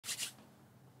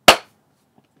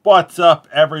What's up,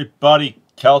 everybody?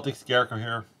 Celtic Scarecrow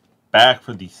here, back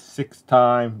for the 6th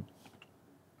time,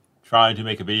 trying to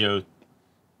make a video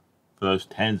for those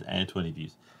 10s and 20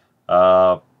 views.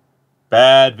 Bad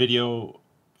video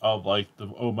of like the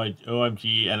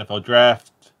OMG NFL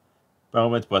draft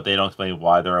moments, but they don't explain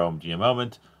why they're OMG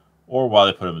moments or why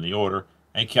they put them in the order,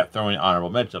 and kept throwing honorable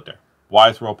mentions up there.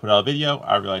 Wise World put out a video.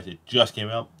 I realized it just came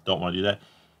out. Don't want to do that.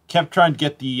 Kept trying to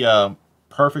get the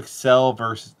perfect sell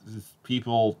versus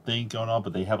people thing going on,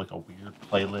 but they have like a weird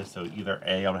playlist. So either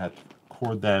A, I'm gonna have to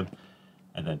record them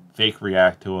and then fake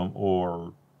react to them,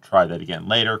 or try that again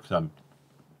later because I'm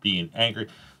being angry.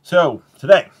 So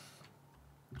today,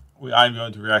 I'm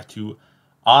going to react to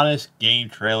honest game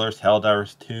trailers,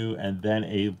 Helldivers 2, and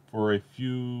then we're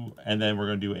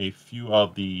going to do a few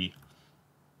of the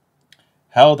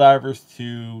Helldivers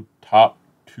 2 top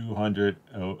 200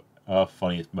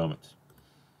 funniest moments.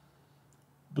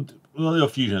 But we'll do a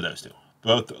fusion of those two.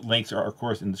 Both links are, of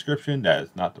course, in the description. That is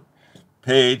not the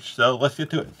page, so let's get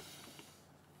to it.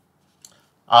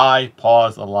 I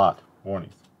pause a lot.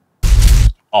 Warnings.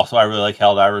 Also, I really like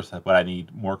Helldivers, but I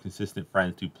need more consistent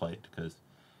friends to play it, because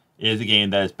it is a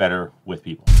game that is better with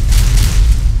people.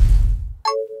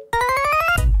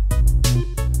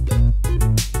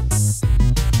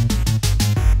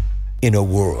 In a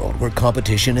world where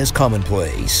competition is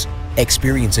commonplace,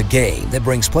 experience a game that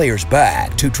brings players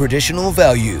back to traditional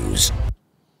values.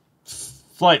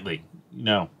 Slightly.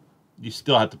 You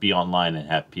still have to be online and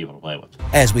have people to play with.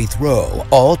 As we throw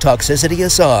all toxicity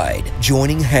aside,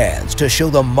 joining hands to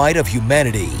show the might of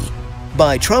humanity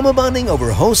by trauma bonding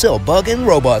over wholesale bug and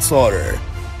robot slaughter.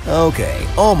 Okay,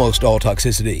 almost all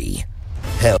toxicity.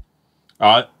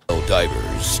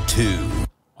 Helldivers 2.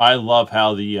 I love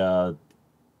how the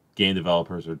game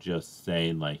developers are just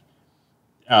saying, like,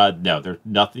 no, there's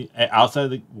nothing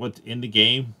outside of what's in the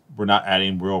game. We're not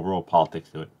adding real world politics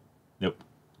to it. Nope.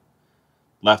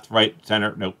 Left, right,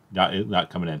 center. Nope. Not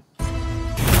coming in.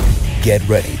 Get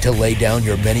ready to lay down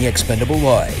your many expendable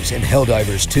lives in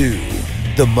Helldivers 2,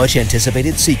 the much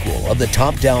anticipated sequel of the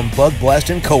top-down bug blast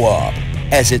and co-op,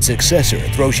 as its successor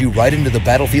throws you right into the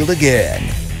battlefield again.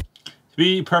 To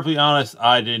be perfectly honest,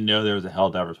 I didn't know there was a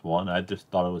Helldivers 1. I just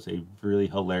thought it was a really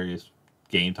hilarious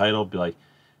game title. Be like,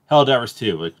 Helldivers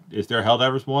 2. Like, is there a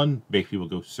Helldivers 1? Make people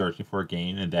go searching for a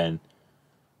game, and then,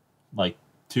 like,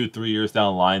 2-3 years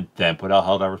down the line, then put out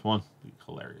Helldivers 1.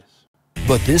 Hilarious.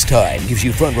 But this time gives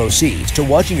you front row seats to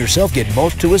watching yourself get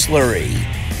mulched to a slurry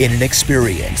in an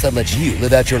experience that lets you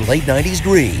live out your late 90s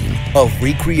dream of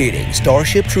recreating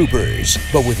Starship Troopers,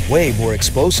 but with way more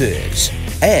explosives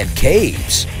and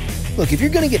caves. Look, if you're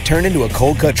gonna get turned into a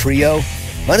cold-cut trio,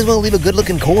 might as well leave a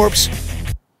good-looking corpse.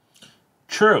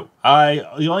 True.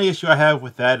 The only issue I have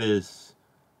with that is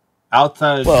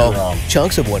outside of your,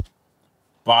 chunks of one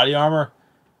body armor,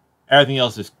 everything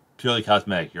else is purely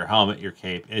cosmetic. Your helmet, your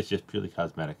cape, it's just purely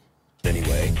cosmetic.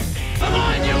 Anyway. Come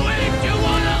on, you if you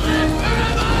wanna live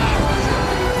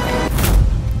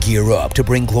forever! Gear up to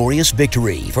bring glorious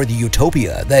victory for the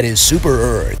utopia that is Super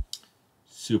Earth.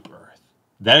 Super Earth.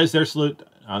 That is their salute.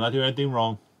 I'm not doing anything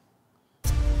wrong.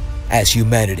 As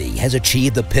humanity has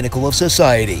achieved the pinnacle of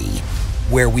society,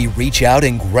 where we reach out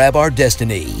and grab our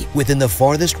destiny within the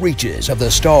farthest reaches of the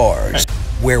stars,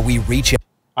 where we reach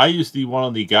I use the one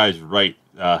on the guy's right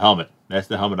helmet. That's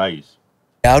the helmet I use.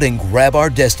 Out and grab our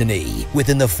destiny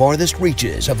within the farthest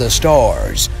reaches of the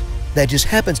stars that just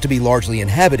happens to be largely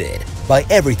inhabited by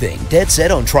everything dead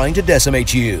set on trying to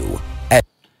decimate you.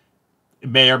 It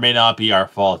may or may not be our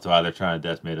fault, so they're trying to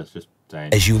decimate us, just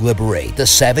saying. As you liberate the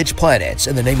savage planets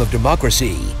in the name of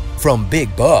democracy from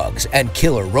big bugs and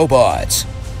killer robots.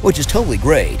 Which is totally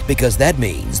great, because that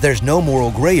means there's no moral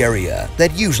gray area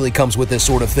that usually comes with this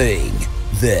sort of thing.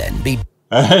 Then be...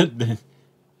 For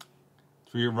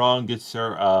your wrong, good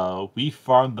sir. We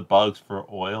farmed the bugs for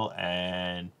oil,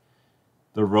 and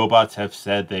the robots have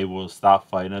said they will stop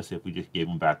fighting us if we just gave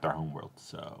them back their homeworld,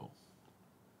 so...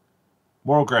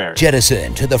 Moral gray area.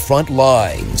 Jettison to the front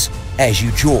lines as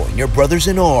you join your brothers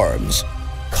in arms.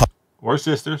 Or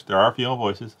sisters, there are female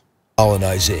voices.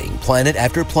 Colonizing planet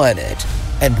after planet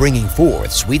and bringing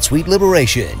forth sweet, sweet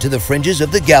liberation to the fringes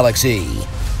of the galaxy.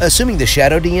 Assuming the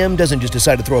Shadow DM doesn't just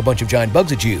decide to throw a bunch of giant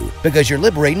bugs at you because you're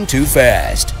liberating too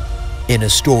fast. In a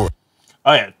story.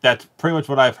 Oh yeah, that's pretty much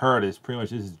what I've heard, is pretty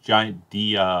much this is giant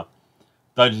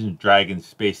Dungeons and Dragons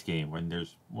space game when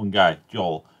there's one guy,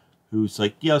 Joel, who's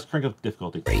like, yeah, let's crank up the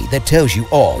difficulty. That tells you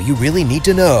all you really need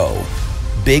to know.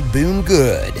 Big boom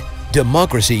good.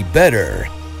 Democracy better.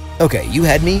 Okay, you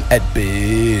had me at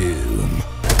boom.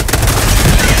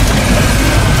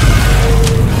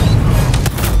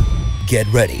 Get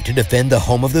ready to defend the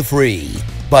home of the free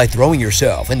by throwing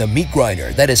yourself in the meat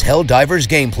grinder that is Helldivers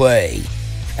gameplay.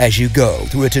 As you go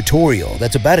through a tutorial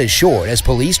that's about as short as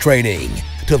police training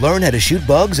to learn how to shoot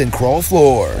bugs and crawl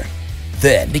floor.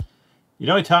 Then, you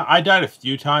know, I died a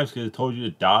few times because it told you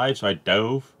to dive, so I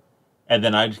dove, and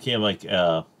then I just became like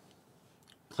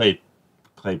clay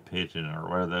pigeon or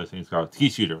whatever those things are called, ski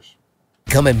shooters.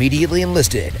 Become immediately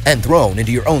enlisted and thrown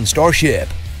into your own starship,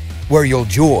 where you'll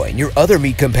join your other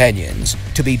meat companions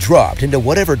to be dropped into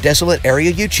whatever desolate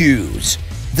area you choose.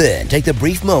 Then take the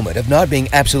brief moment of not being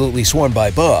absolutely swarmed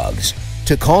by bugs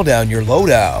to call down your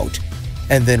loadout,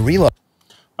 and then realize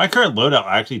My current loadout,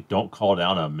 I actually don't call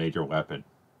down a major weapon.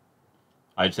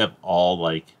 I just have all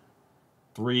like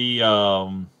 3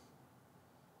 auto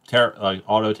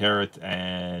turrets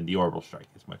and the orbital strike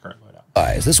is my current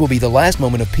loadout. this will be the last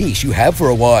moment of peace you have for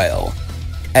a while,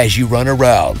 as you run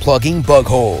around plugging bug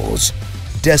holes,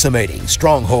 decimating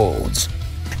strongholds,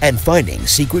 and finding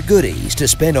secret goodies to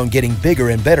spend on getting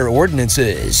bigger and better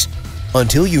ordnances,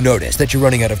 until you notice that you're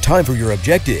running out of time for your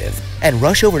objective and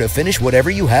rush over to finish whatever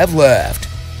you have left.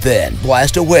 Then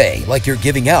blast away like you're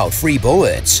giving out free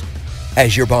bullets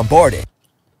as you're bombarded.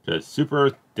 Because Super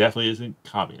Earth definitely isn't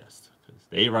communist, because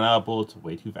they run out of bullets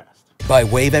way too fast. By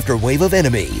wave after wave of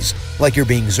enemies, like you're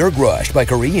being Zerg rushed by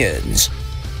Koreans,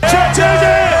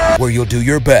 where you'll do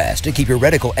your best to keep your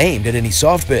reticle aimed at any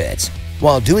soft bits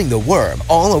while doing the worm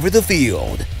all over the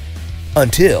field,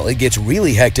 until it gets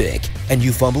really hectic and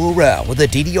you fumble around with a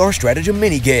DDR stratagem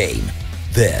minigame.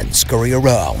 Then scurry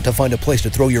around to find a place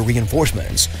to throw your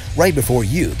reinforcements right before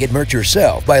you get murked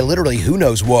yourself by literally who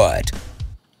knows what.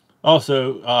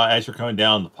 Also, as you're coming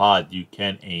down the pod, you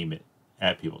can aim it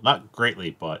at people. Not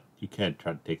greatly, but you can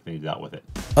try to take things out with it.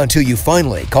 Until you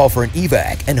finally call for an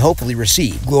evac and hopefully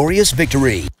receive glorious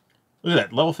victory. Look at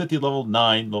that. Level 50, level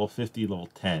 9, level 50, level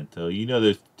 10. So you know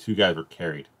those 2 guys were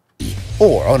carried.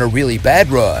 Or on a really bad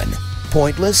run,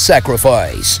 pointless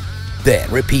sacrifice. Then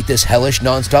repeat this hellish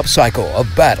non-stop cycle of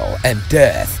battle and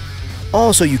death.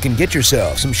 Also, you can get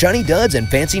yourself some shiny duds and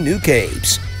fancy new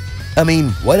capes. I mean,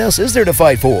 what else is there to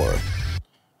fight for?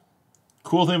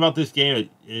 Cool thing about this game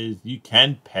is you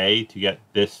can pay to get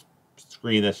this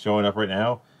screen that's showing up right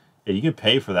now. Yeah, you can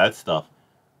pay for that stuff.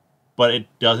 But it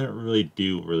doesn't really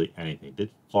do anything. Did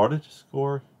Florida just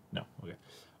score? No.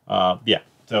 Okay. Yeah.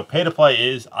 So pay to play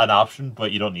is an option,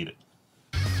 but you don't need it.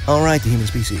 Alright, the human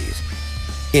species.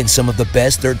 In some of the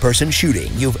best third-person shooting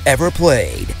you've ever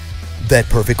played, that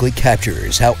perfectly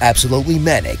captures how absolutely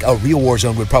manic a real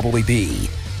Warzone would probably be.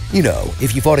 You know,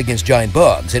 if you fought against giant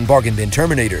bugs and bargain bin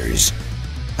Terminators.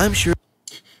 I'm sure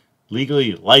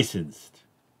Legally licensed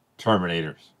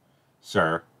Terminators,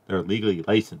 sir. They're legally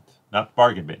licensed, not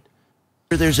bargain bin.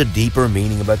 there's a deeper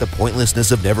meaning about the pointlessness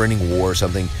of never-ending war or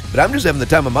something, but I'm just having the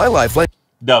time of my life.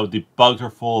 No, the bugs are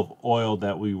full of oil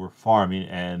that we were farming,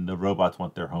 and the robots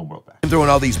want their homeworld back. I'm throwing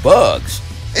all these bugs.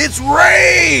 It's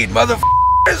rain,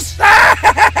 motherfuckers!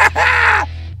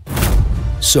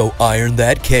 So iron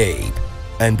that cape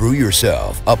and brew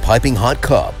yourself a piping hot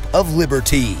cup of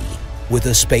liberty with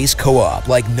a space co-op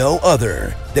like no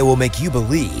other that will make you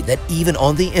believe that even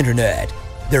on the internet,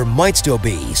 there might still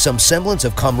be some semblance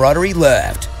of camaraderie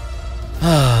left.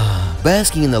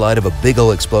 Basking in the light of a big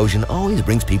ol' explosion always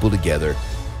brings people together.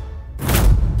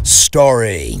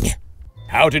 Starring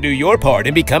How to do your part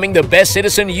in becoming the best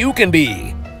citizen you can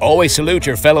be. Always salute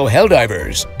your fellow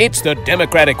Helldivers. It's the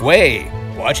democratic way.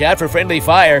 Watch out for friendly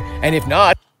fire, and if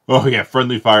not... Oh yeah,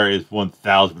 friendly fire is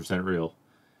 1000% real.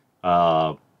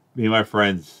 Me and my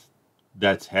friends,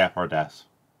 that's half our deaths.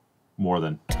 More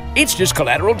than. It's just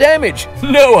collateral damage.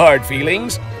 No hard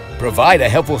feelings. Provide a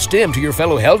helpful stim to your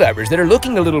fellow Helldivers that are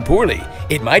looking a little poorly.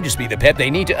 It might just be the pet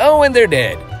they need to... Oh, and they're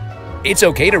dead. It's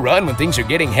okay to run when things are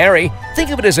getting hairy.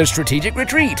 Think of it as a strategic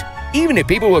retreat, even if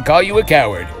people will call you a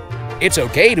coward. It's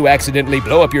okay to accidentally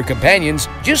blow up your companions.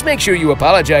 Just make sure you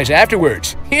apologize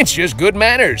afterwards. It's just good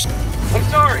manners. I'm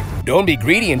sorry. Don't be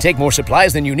greedy and take more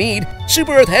supplies than you need.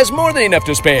 Super Earth has more than enough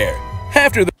to spare.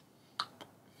 After the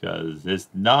Because it's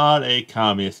not a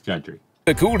communist country.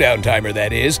 cooldown timer,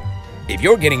 that is. If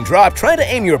you're getting dropped, try to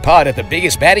aim your pod at the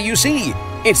biggest baddie you see.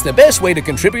 It's the best way to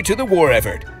contribute to the war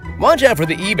effort. Watch out for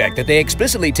the evac that they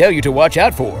explicitly tell you to watch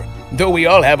out for. Though we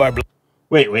all have our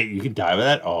Wait, you can die with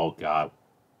that? Oh god.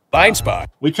 blind spot.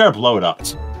 We try to blow it up.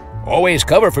 Always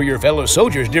cover for your fellow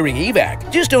soldiers during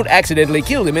evac. Just don't accidentally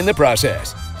kill them in the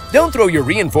process. Don't throw your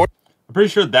reinforcements. I'm pretty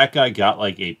sure that guy got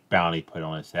like a bounty put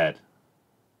on his head.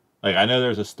 Like, I know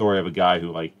there's a story of a guy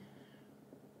who like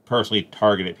personally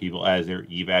targeted people as they're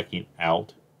evacing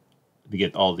out to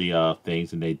get all the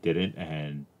things, and they didn't,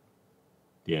 and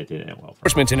Yeah, it didn't end well.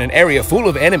 Reinforcements in an area full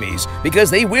of enemies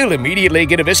because they will immediately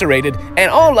get eviscerated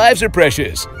and all lives are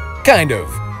precious. Kind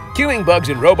of. Killing bugs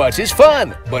and robots is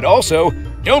fun, but also,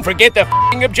 don't forget the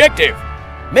f***ing objective.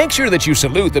 Make sure that you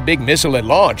salute the big missile at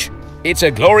launch. It's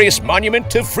a glorious monument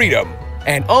to freedom,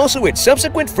 and also its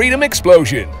subsequent freedom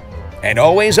explosion. And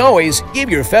always, always give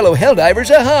your fellow Helldivers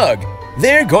a hug.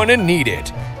 They're gonna need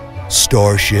it.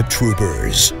 Starship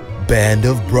Troopers, Band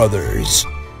of Brothers.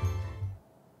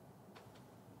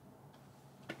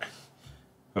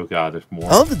 Oh god, there's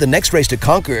more. I love that the next race to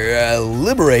conquer,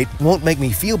 liberate, won't make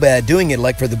me feel bad doing it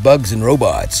like for the bugs and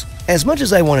robots. As much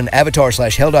as I want an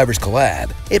Avatar/Helldivers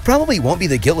collab, it probably won't be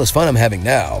the guiltless fun I'm having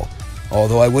now.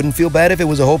 Although I wouldn't feel bad if it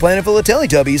was a whole planet full of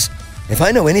Teletubbies. If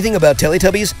I know anything about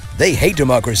Teletubbies, they hate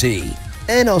democracy.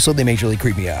 And also they majorly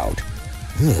creep me out.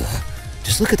 Ugh,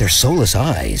 just look at their soulless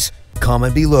eyes.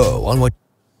 Comment below on what...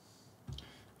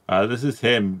 This is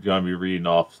him going to be reading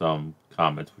off some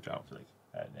comments, which I don't think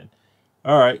I had in.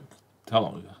 Alright, how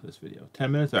long is this video?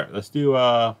 10 minutes? Alright, let's do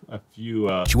a few...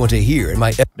 you want to hear in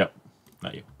my... No,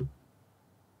 not you.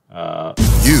 You are a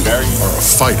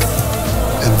fighter,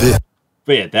 and this...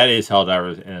 But yeah, that is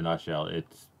Helldivers in a nutshell.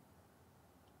 It's...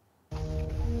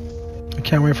 I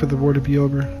can't wait for the war to be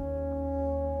over.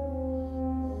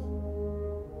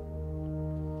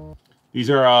 These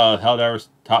are Helldivers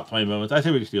top 20 moments. I say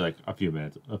we just do like a few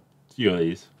minutes, a few of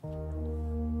these.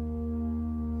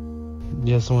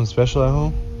 You have someone special at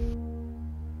home?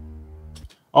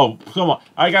 Oh, come on.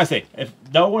 I gotta say, if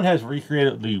no one has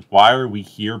recreated the Why Are We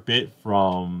Here bit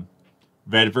from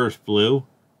Red vs. Blue,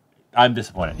 I'm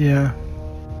disappointed. Yeah.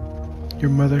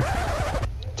 Your mother.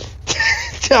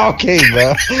 Okay,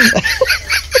 bro.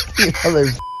 You mother...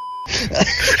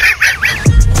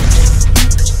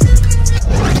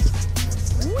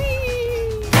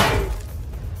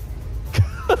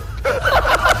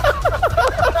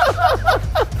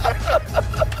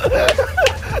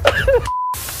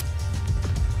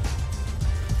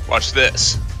 Watch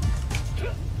this.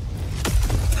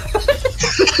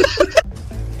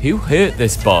 Who hurt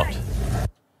this bot?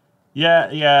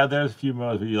 Yeah, there's a few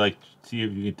moments where you like see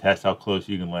if you can test how close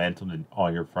you can land something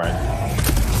on your friend.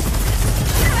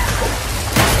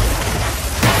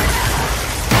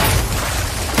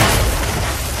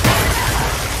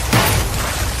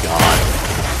 God.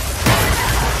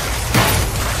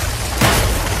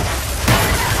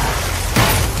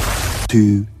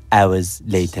 2 hours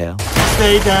later.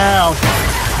 Stay down.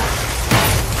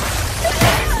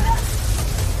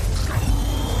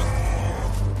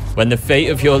 When the fate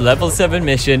of your level 7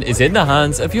 mission is in the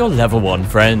hands of your level 1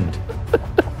 friend.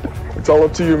 It's all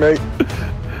up to you, mate.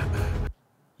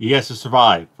 He has to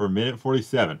survive for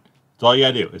 1:47. That's all you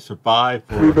gotta do is survive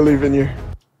for... We believe in you.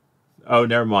 Oh,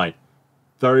 never mind.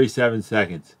 37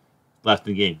 seconds left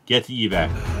in the game. Get to evac.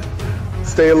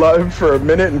 Stay alive for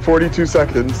 1:42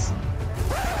 seconds.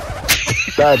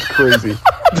 That's crazy.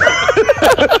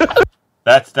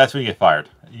 That's when you get fired.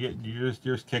 You're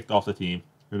just kicked off the team.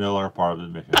 You're no longer part of the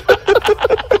mission.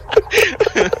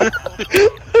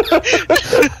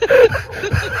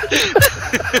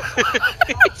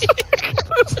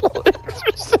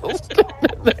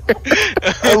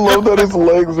 I love that his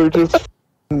legs are just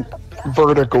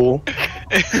vertical.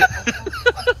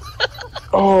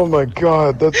 Oh my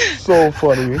god, that's so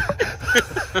funny.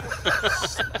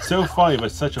 So funny,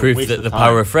 but such a Proof waste that of the time.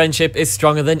 power of friendship is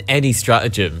stronger than any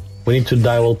stratagem. We need to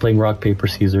die while playing rock, paper,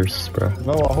 scissors, bro.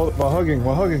 No, while hugging,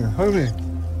 hug me.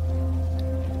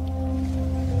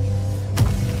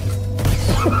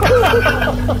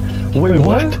 Wait,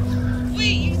 what? Wait,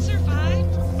 you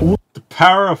survived? The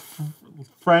power of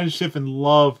friendship and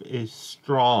love is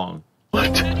strong.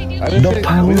 What? The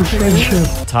power of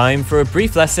friendship. Time for a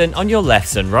brief lesson on your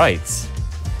lefts and rights.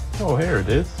 Oh, here it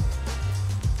is.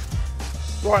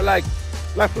 Right leg,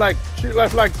 left leg, shoot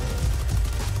left leg.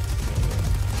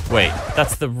 Wait,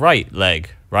 that's the right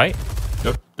leg, right?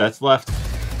 Nope, that's left.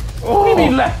 Oh, what do you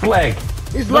mean left leg?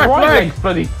 He's left leg,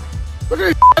 buddy. Look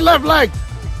at his left leg.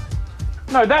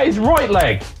 No, that is right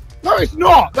leg. No, it's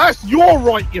not. That's your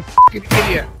right, you fucking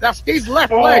idiot. That's his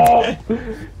left leg.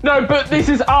 No, but this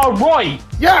is our right.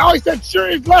 Yeah, I said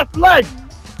shoot his left leg.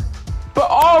 But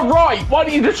our right. Why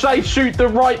don't you just say shoot the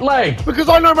right leg? Because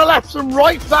I know my lefts and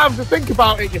rights. I have to think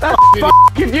about it. You That's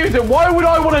confusing. Why would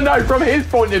I want to know from his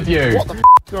point of view? What the is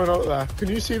going on there? Can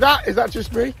you see that? Is that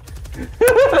just me?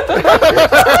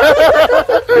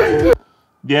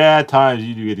 Yeah, at times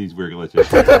you do get these weird glitches.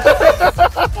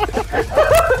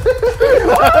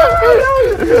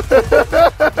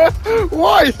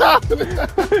 Why is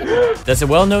that? There's a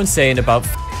well-known saying about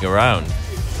f***ing around.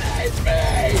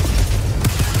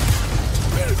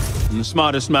 I'm the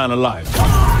smartest man alive.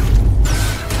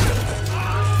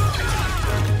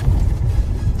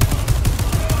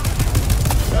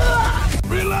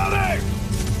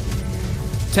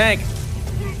 Tank.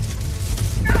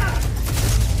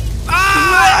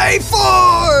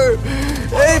 A4!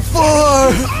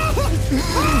 A4!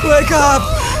 Wake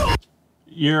up!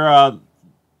 Your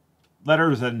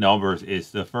letters and numbers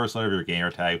is the first letter of your gamer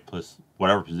tag plus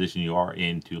whatever position you are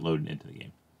in to load into the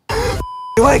game.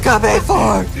 Wake up,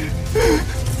 A4!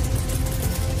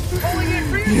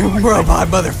 You robot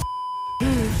mother.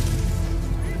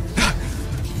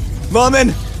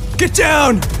 Lawman, get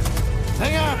down!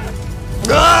 Hang on!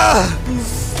 Ah!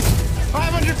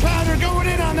 500 pounder going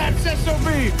in on that SOB!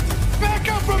 Back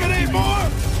up from it, A4!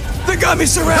 They got me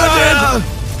surrounded!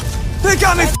 They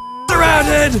got me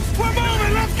surrounded! We're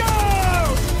moving, let's go!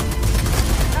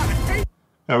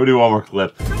 Now we'll do one more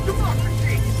clip.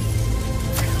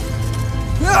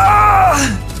 Ah!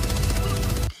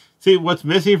 See, what's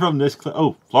missing from this clip...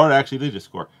 Oh, Florida actually did just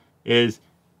score. Is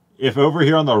if over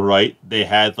here on the right, they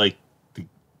had, like, the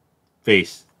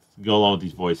face to go along with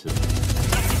these voices.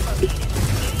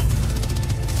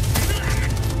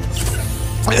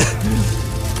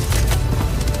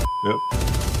 Yep.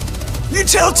 You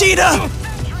tell Tina!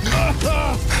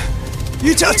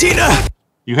 You tell Tina!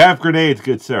 You have grenades,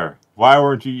 good sir. Why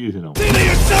weren't you using them? Tina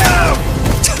yourself!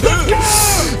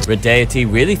 Redeity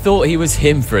really thought he was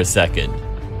him for a second.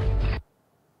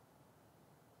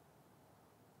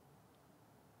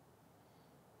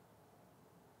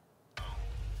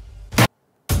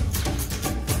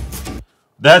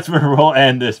 That's where we'll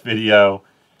end this video.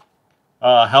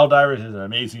 Helldivers is an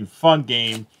amazing, fun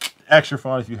game. Extra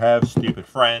fun if you have stupid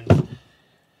friends.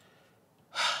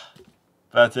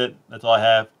 That's it. That's all I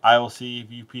have. I will see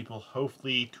you people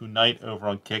hopefully tonight over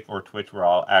on Kick or Twitch, where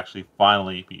I'll actually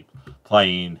finally be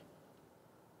playing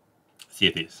Sea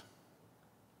of Thieves.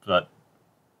 But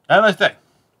have a nice day.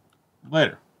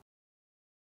 Later.